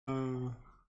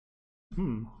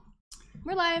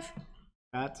We're live.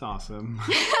 That's awesome.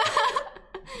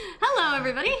 Hello,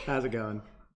 everybody. How's it going?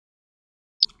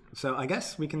 So I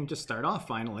guess we can just start off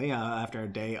finally after a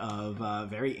day of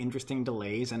very interesting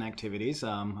delays and activities. A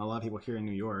lot of people here in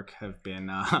New York have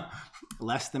been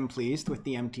less than pleased with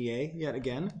the MTA yet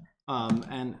again.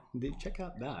 And check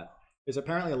out that. There's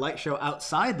apparently a light show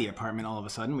outside the apartment all of a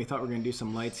sudden. We thought we were going to do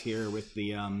some lights here with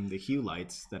the Hue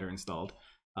lights that are installed.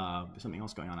 There's something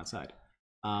else going on outside.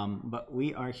 But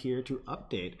we are here to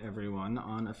update everyone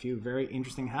on a few very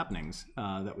interesting happenings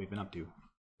that we've been up to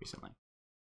recently.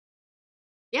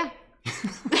 Yeah.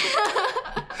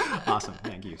 Awesome.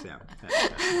 Thank you, Sam.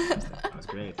 That was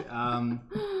great. All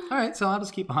right, so I'll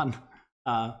just keep on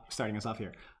starting us off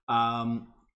here.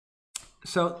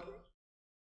 So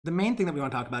the main thing that we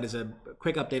want to talk about is a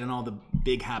quick update on all the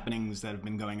big happenings that have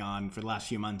been going on for the last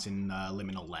few months in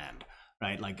Liminal land,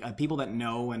 right? Like people that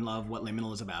know and love what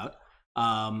Liminal is about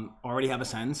already have a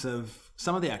sense of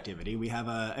some of the activity. We have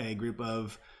a group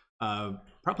of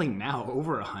probably now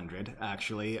over 100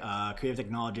 actually creative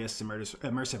technologists,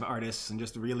 immersive artists, and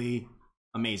just really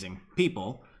amazing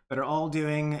people that are all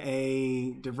doing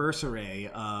a diverse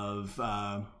array of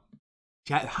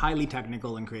highly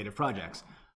technical and creative projects.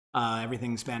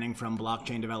 Everything spanning from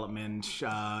blockchain development,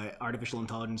 artificial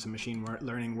intelligence and machine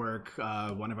learning work.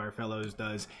 One of our fellows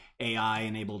does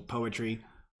AI-enabled poetry,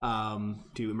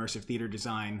 to immersive theater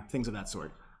design, things of that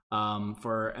sort.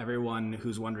 For everyone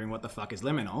who's wondering what the fuck is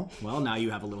Liminal, well, now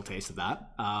you have a little taste of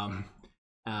that.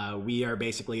 We are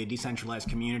basically a decentralized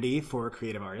community for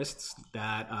creative artists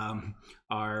that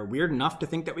are weird enough to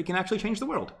think that we can actually change the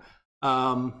world,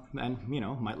 and, you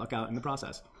know, might luck out in the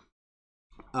process.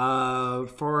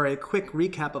 For a quick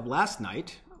recap of last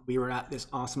night, we were at this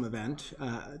awesome event,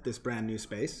 this brand new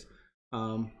space.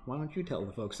 Why don't you tell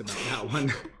the folks about that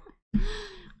one?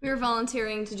 We were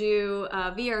volunteering to do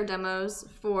VR demos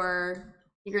for,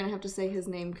 you're going to have to say his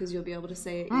name because you'll be able to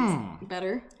say it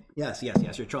better. Yes.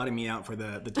 You're trotting me out for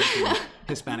the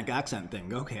Hispanic accent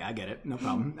thing. Okay, I get it. No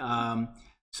problem.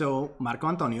 So Marco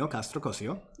Antonio Castro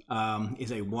Cosio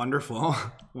is a wonderful,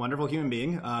 wonderful human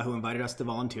being who invited us to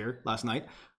volunteer last night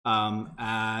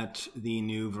at the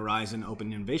new Verizon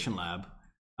Open Innovation Lab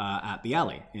at the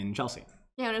Alley in Chelsea.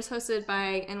 Yeah, and it was hosted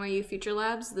by NYU Future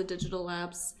Labs, the digital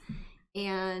labs.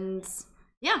 And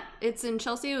yeah, it's in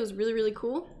Chelsea. It was really, really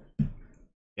cool.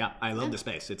 Yeah, I love the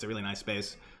space. It's a really nice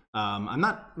space. I'm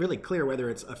not really clear whether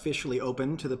it's officially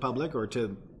open to the public or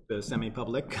to the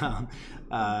semi-public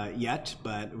yet,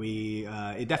 but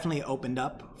it definitely opened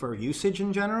up for usage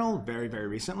in general very, very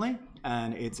recently.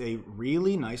 And it's a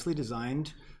really nicely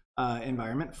designed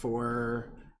environment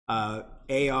for AR,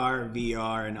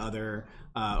 VR, and other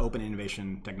open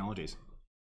innovation technologies.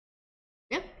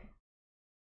 Yeah.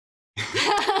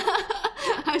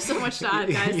 I have so much to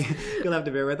add, guys. You'll have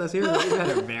to bear with us here. We've had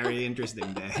a very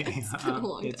interesting day.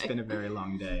 It's been a very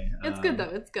long day. It's good, though.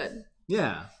 It's good.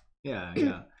 Yeah.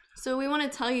 So we want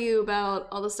to tell you about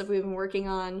all the stuff we've been working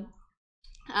on.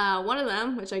 One of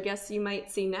them, which I guess you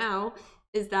might see now,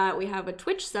 is that we have a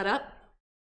Twitch setup.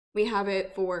 We have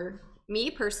it for me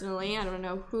personally. I don't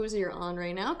know whose you're on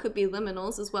right now. Could be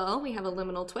Liminals as well. We have a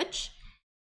Liminal Twitch.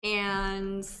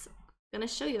 And I'm going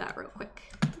to show you that real quick.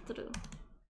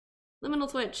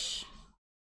 Liminal Twitch.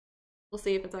 We'll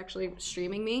see if it's actually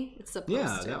streaming me. It's supposed to.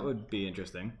 Yeah, that would be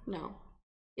interesting. No.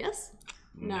 Yes?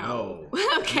 No.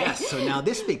 Okay. Yes, so now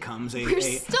this becomes a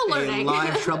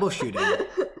live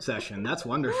troubleshooting session. That's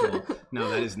wonderful. No,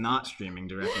 that is not streaming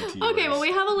directly to you. Okay, well,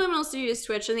 we have a Liminal Studios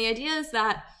Twitch, and the idea is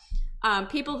that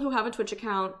people who have a Twitch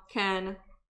account can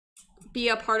be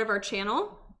a part of our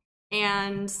channel,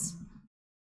 and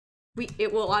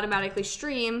it will automatically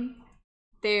stream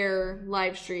their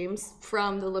live streams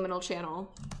from the Liminal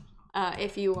channel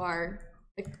if you are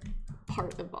a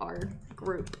part of our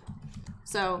group.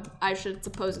 So I should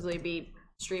supposedly be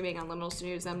streaming on Liminal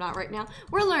Studios. I'm not right now.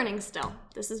 We're learning still.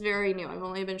 This is very new. I've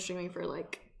only been streaming for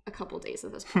like a couple days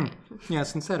at this point. Yeah,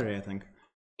 since Saturday, I think.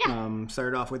 Yeah.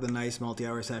 Started off with a nice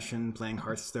multi-hour session playing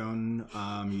Hearthstone.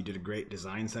 You did a great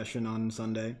design session on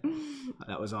Sunday.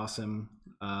 That was awesome.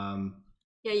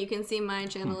 Yeah, you can see my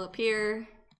channel up here.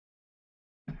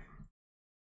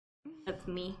 That's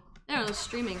me. There, I was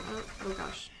streaming. Oh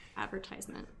gosh,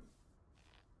 advertisement.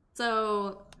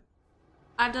 So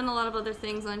I've done a lot of other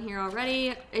things on here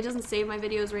already. It doesn't save my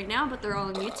videos right now, but they're all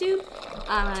on YouTube.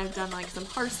 And I've done like some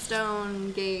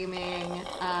Hearthstone gaming.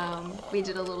 We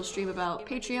did a little stream about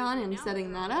Patreon and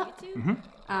setting that up.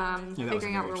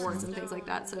 Figuring out rewards and things like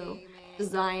that. So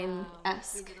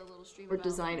design-esque or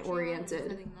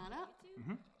design-oriented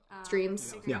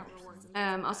streams. Yeah.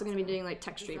 Also going to be doing like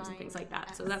tech streams and things like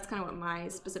that. So that's kind of what my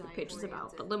specific page is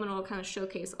about. But Liminal will kind of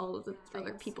showcase all of the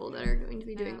other people that are going to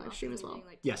be doing live stream as well.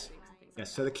 Yes.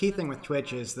 Yes. So the key thing with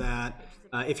Twitch is that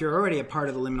if you're already a part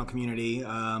of the Liminal community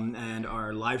and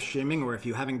are live streaming, or if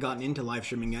you haven't gotten into live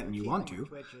streaming yet and you want to,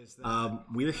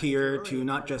 we're here to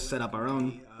not just set up our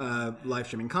own live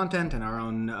streaming content and our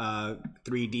own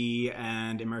 3D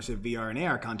and immersive VR and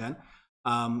AR content.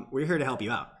 We're here to help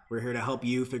you out. We're here to help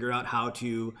you figure out how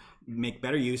to make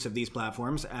better use of these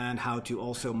platforms and how to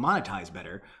also monetize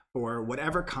better for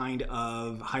whatever kind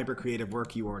of hyper creative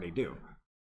work you already do.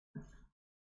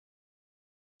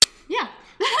 Yeah.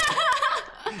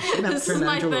 This is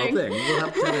my thing. We'll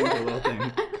have to turn it into a little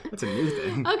thing. That's a new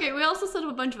thing. Okay, we also set up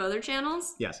a bunch of other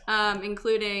channels. Yes.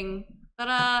 Including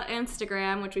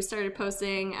Instagram, which we started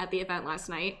posting at the event last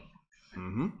night.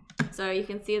 Mm-hmm. So you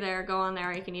can see there, go on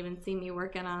there. You can even see me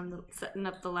working on setting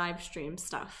up the live stream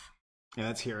stuff. Yeah,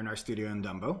 that's here in our studio in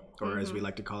Dumbo, or as we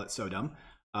like to call it, So Dumb,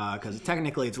 because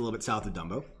technically it's a little bit south of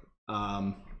Dumbo.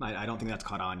 I don't think that's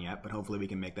caught on yet, but hopefully we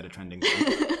can make that a trending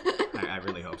thing. I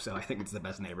really hope so. I think it's the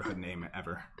best neighborhood name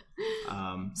ever.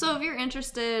 So if you're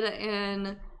interested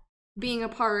in being a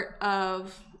part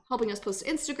of helping us post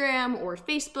to Instagram or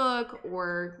Facebook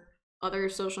or other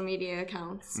social media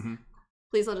accounts,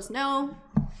 please let us know.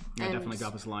 Yeah, definitely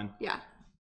drop us a line. Yeah.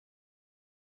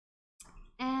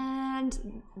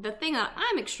 And the thing that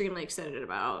I'm extremely excited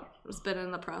about, it's been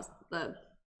in the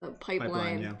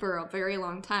pipeline for a very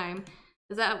long time,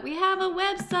 is that we have a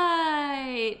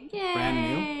website. Yay! Brand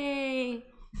new.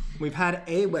 We've had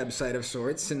a website of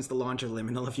sorts since the launch of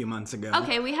Liminal a few months ago.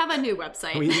 Okay, we have a new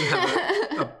website. We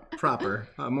have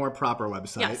a more proper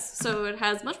website. Yes, so it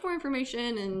has much more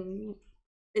information and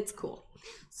it's cool.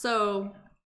 So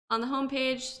on the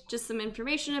homepage, just some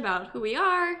information about who we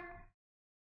are,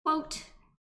 quote,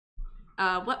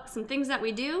 some things that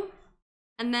we do,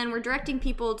 and then we're directing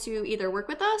people to either work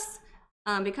with us,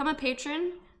 become a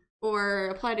patron, or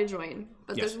apply to join.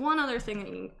 But there's one other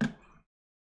thing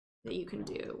that you can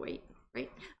do. Wait.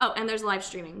 Oh, and there's live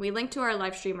streaming. We link to our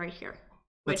live stream right here.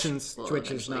 But since Twitch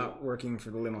is not working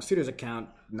for the Liminal Studios account,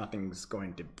 nothing's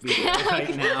going to be there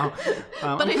right now.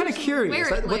 I'm kind of curious.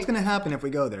 What's going to happen if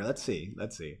we go there? Let's see.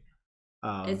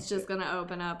 It's just going to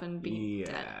open up and be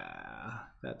dead. Yeah,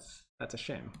 that's a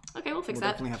shame. Okay, we'll fix We'll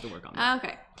that. definitely have to work on that.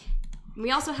 Okay.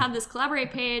 We also have this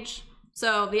collaborate page.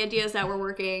 So the idea is that we're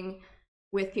working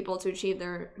with people to achieve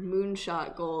their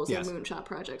moonshot goals and moonshot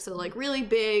projects. So like really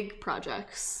big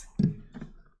projects.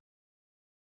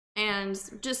 And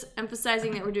just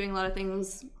emphasizing that we're doing a lot of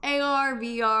things, AR,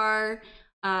 VR,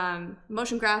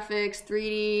 motion graphics,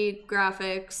 3D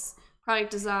graphics,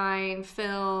 product design,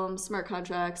 film, smart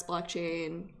contracts,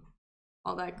 blockchain,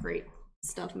 all that great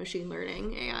stuff, machine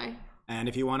learning, AI. And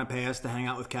if you want to pay us to hang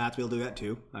out with cats, we'll do that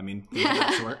too. I mean,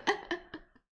 that sort.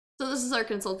 So this is our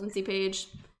consultancy page.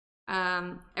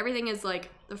 Everything is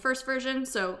like the first version.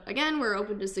 So again, we're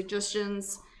open to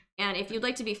suggestions. And if you'd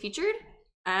like to be featured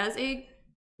as a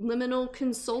Liminal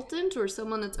consultant or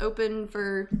someone that's open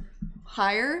for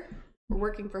hire or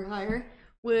working for hire,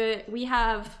 we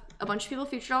have a bunch of people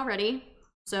featured already.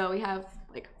 So we have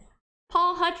like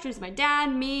Paul Hutch, who's my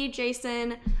dad, me,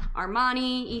 Jason,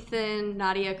 Armani, Ethan,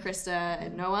 Nadia, Krista,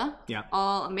 and Noah. Yeah.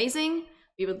 All amazing.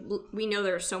 We know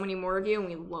there are so many more of you and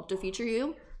we love to feature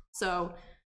you. So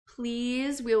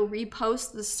please, we'll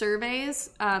repost the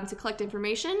surveys to collect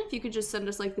information. If you could just send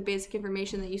us like the basic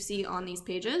information that you see on these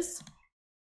pages.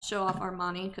 Show off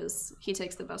Armani because he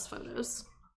takes the best photos.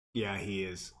 Yeah, he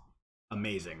is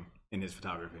amazing in his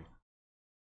photography.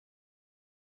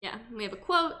 Yeah, we have a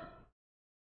quote.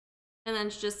 And then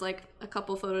it's just like a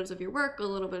couple photos of your work, a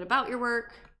little bit about your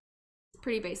work. It's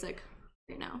pretty basic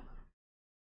right now.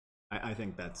 I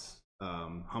think that's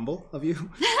humble of you.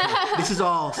 This is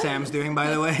all Sam's doing, by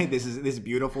the way. This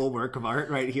beautiful work of art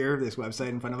right here, this website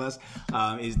in front of us,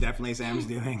 is definitely Sam's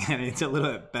doing, and it's a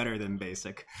little bit better than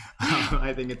basic.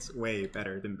 I think it's way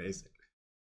better than basic.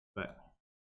 But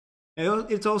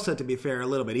it's also, to be fair, a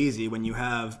little bit easy when you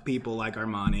have people like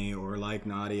Armani or like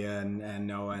Nadia and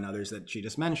Noah and others that she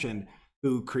just mentioned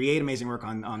who create amazing work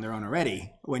on their own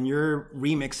already. When you're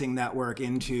remixing that work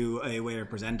into a way of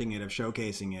presenting it, of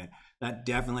showcasing it, that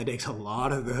definitely takes a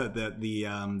lot of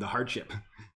the hardship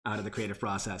out of the creative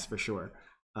process, for sure.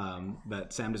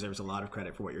 But Sam deserves a lot of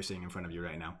credit for what you're seeing in front of you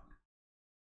right now.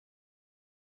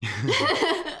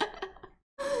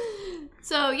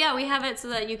 So yeah, we have it so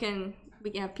that we can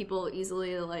have people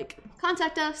easily like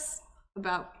contact us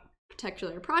about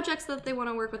particular projects that they want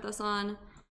to work with us on.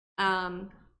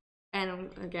 And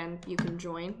again, you can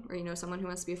join, or you know someone who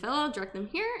wants to be a fellow, direct them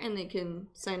here, and they can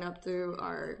sign up through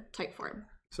our type form.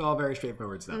 So all very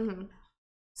straightforward stuff.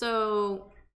 So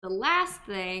the last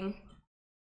thing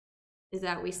is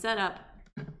that we set up,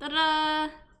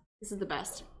 ta-da! This is the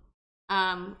best,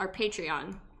 our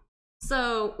Patreon.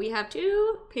 So we have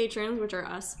 2 patrons, which are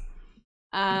us.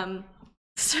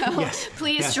 So Yes,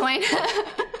 please yes. join.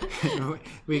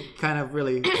 We kind of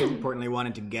really importantly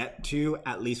wanted to get to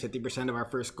at least 50% of our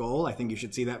first goal. I think you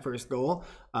should see that first goal.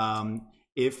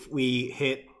 If we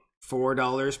hit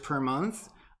 $4 per month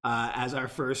as our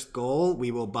first goal, we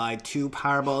will buy 2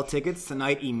 Powerball tickets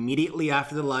tonight immediately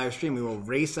after the live stream. We will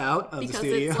race out of the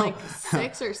studio. Because it's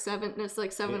like 6 or 7, it's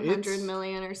like 700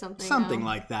 million or something. Something now.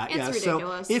 like that. It's yeah.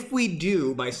 ridiculous. So if we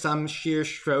do, by some sheer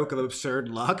stroke of absurd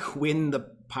luck, win the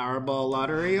Powerball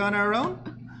lottery on our own,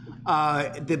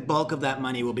 the bulk of that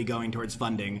money will be going towards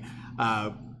funding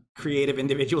creative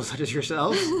individuals such as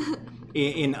yourselves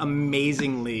in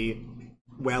amazingly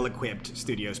well-equipped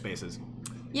studio spaces.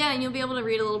 Yeah, and you'll be able to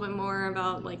read a little bit more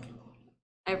about like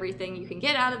everything you can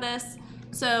get out of this.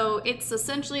 So it's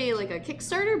essentially like a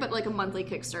Kickstarter, but like a monthly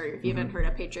Kickstarter if you haven't heard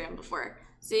of Patreon before.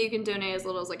 So you can donate as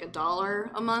little as like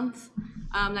 $1 a month.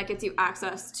 That gets you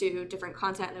access to different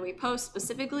content that we post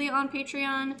specifically on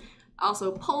Patreon.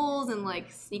 Also polls and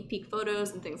like sneak peek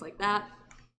photos and things like that.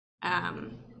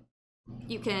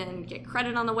 You can get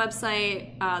credit on the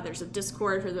website. There's a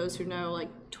Discord for those who know like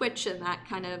Twitch and that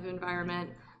kind of environment.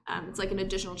 It's like an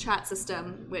additional chat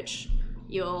system, which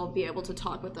you'll be able to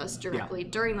talk with us directly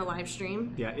during the live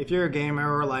stream. Yeah, if you're a gamer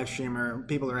or a live streamer,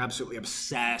 people are absolutely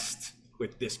obsessed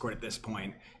with Discord at this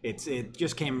point. It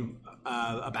just came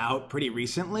about pretty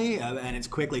recently, and it's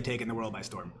quickly taken the world by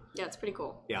storm. Yeah, it's pretty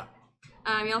cool. Yeah.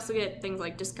 You also get things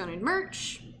like discounted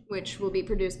merch, which will be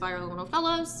produced by our Liminal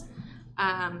Fellows,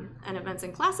 and events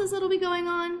and classes that'll be going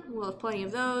on. We'll have plenty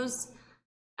of those.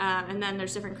 And then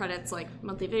there's different credits like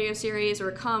monthly video series,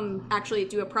 or come actually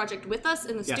do a project with us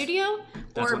in the studio.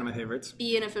 That's or one of my favorites.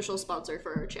 Be an official sponsor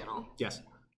for our channel. Yes.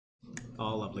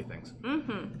 All lovely things.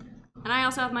 And I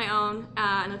also have my own.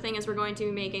 And the thing is, we're going to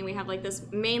be making, we have like this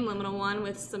main Liminal one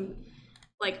with some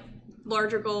like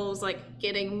larger goals, like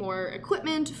getting more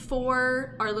equipment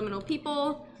for our Liminal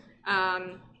people,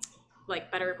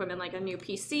 like better equipment, like a new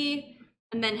PC,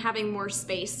 and then having more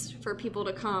space for people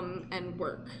to come and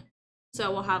work. So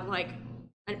we'll have like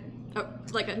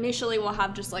initially we'll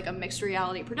have just like a mixed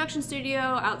reality production studio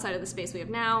outside of the space we have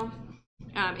now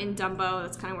in Dumbo.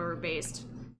 That's kind of where we're based,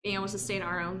 being able to sustain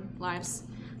our own lives.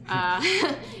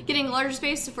 Getting a larger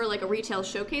space for like a retail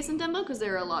showcase in Dumbo, because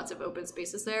there are lots of open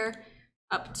spaces there,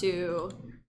 up to,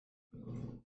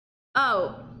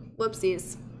 oh,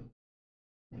 whoopsies.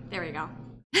 There we go.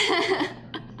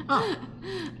 Oh.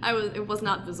 It was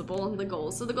not visible, the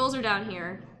goals. So the goals are down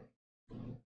here.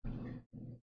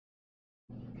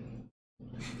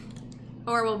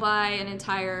 Or we'll buy an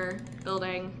entire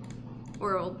building,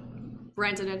 or we'll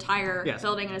rent an entire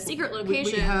building in a secret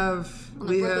location.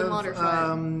 We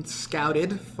have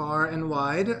scouted far and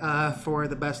wide for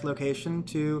the best location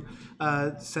to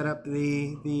set up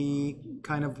the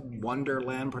kind of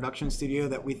wonderland production studio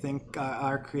that we think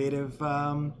our creative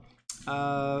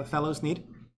fellows need.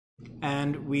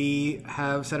 And we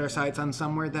have set our sights on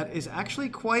somewhere that is actually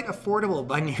quite affordable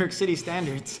by New York City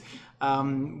standards.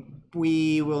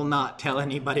 We will not tell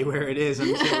anybody where it is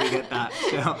until we get that.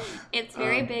 So it's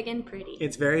very big and pretty.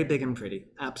 It's very big and pretty,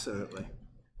 absolutely.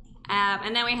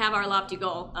 And then we have our lofty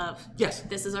goal of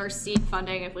this is our seed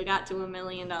funding. If we got to $1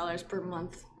 million per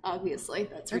month, obviously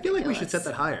that's ridiculous. I feel like we should set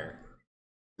that higher.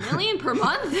 $1 million per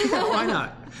month? Why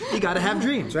not? You gotta have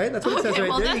dreams, right? That's what it says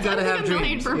right there. You gotta have dreams. $1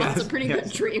 million per month's a pretty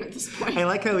good dream at this point. I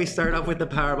like how we start off with the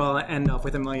Powerball and end off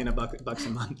with $1 million bucks a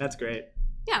month. That's great.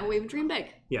 Yeah, we dream big.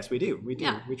 Yes, we do. We do.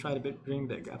 Yeah. We try to dream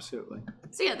big, absolutely.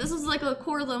 So yeah, this is like a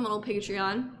core Liminal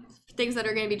Patreon, things that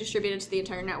are going to be distributed to the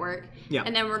entire network. Yeah.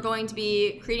 And then we're going to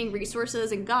be creating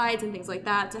resources and guides and things like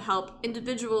that to help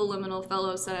individual Liminal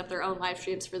fellows set up their own live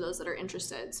streams for those that are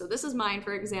interested. So this is mine,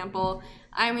 for example.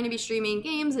 I'm going to be streaming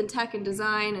games and tech and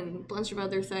design and a bunch of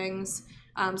other things.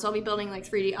 So I'll be building like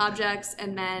 3D objects,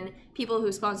 and then people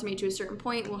who sponsor me to a certain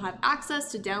point will have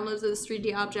access to download those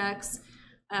 3D objects.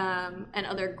 And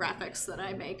other graphics that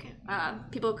I make.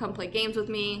 People come play games with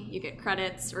me, you get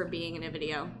credits or being in a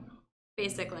video,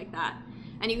 basic like that.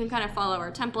 And you can kind of follow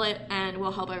our template, and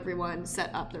we'll help everyone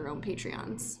set up their own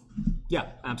Patreons. Yeah,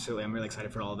 absolutely. I'm really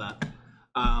excited for all of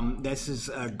that. This is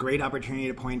a great opportunity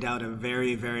to point out a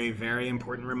very, very, very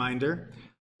important reminder.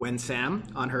 When Sam,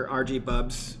 on her RG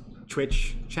Bubs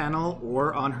Twitch channel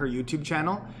or on her YouTube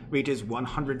channel, reaches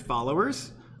 100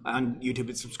 followers on YouTube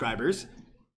and subscribers,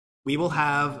 we will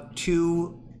have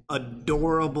 2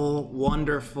 adorable,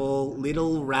 wonderful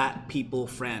little rat people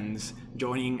friends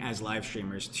joining as live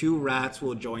streamers. 2 rats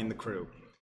will join the crew.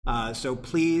 So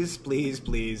please, please,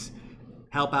 please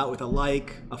help out with a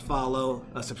like, a follow,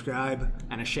 a subscribe,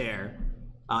 and a share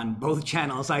on both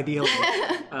channels, ideally,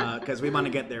 because we want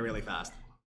to get there really fast.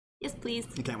 Yes, please.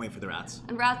 I can't wait for the rats.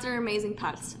 And rats are amazing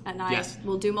pets, and I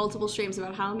will do multiple streams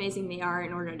about how amazing they are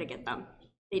in order to get them.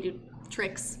 They do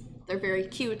tricks. They're very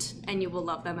cute, and you will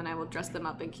love them, and I will dress them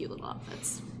up in cute little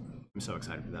outfits. I'm so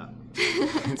excited for that.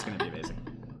 It's going to be amazing.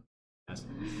 Yes.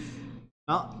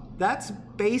 Well, that's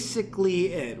basically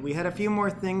it. We had a few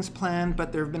more things planned,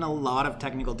 but there have been a lot of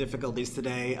technical difficulties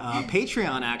today.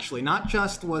 Patreon, actually, not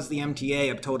just was the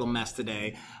MTA a total mess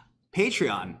today,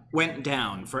 Patreon went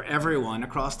down for everyone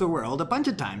across the world a bunch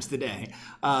of times today.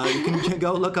 You can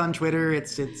go look on Twitter.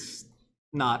 It's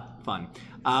not fun.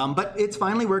 But it's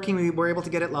finally working. We were able to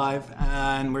get it live,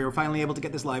 and we were finally able to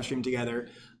get this live stream together.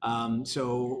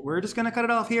 So we're just going to cut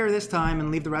it off here this time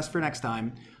and leave the rest for next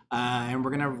time. And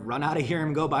we're going to run out of here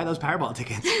and go buy those Powerball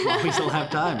tickets while we still have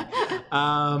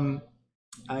time.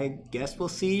 I guess we'll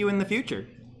see you in the future.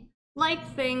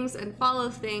 Like things and follow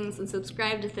things and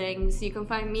subscribe to things. You can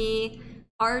find me,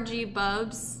 RG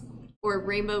Bubs, or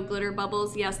Rainbow Glitter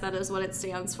Bubbles. Yes, that is what it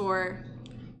stands for.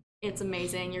 It's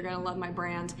amazing. You're going to love my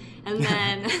brand. And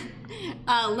then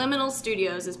Liminal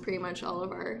Studios is pretty much all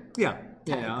of our Yeah,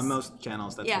 on most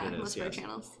channels, that's what it is. most of our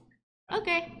channels.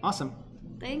 Okay. Awesome.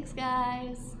 Thanks,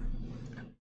 guys.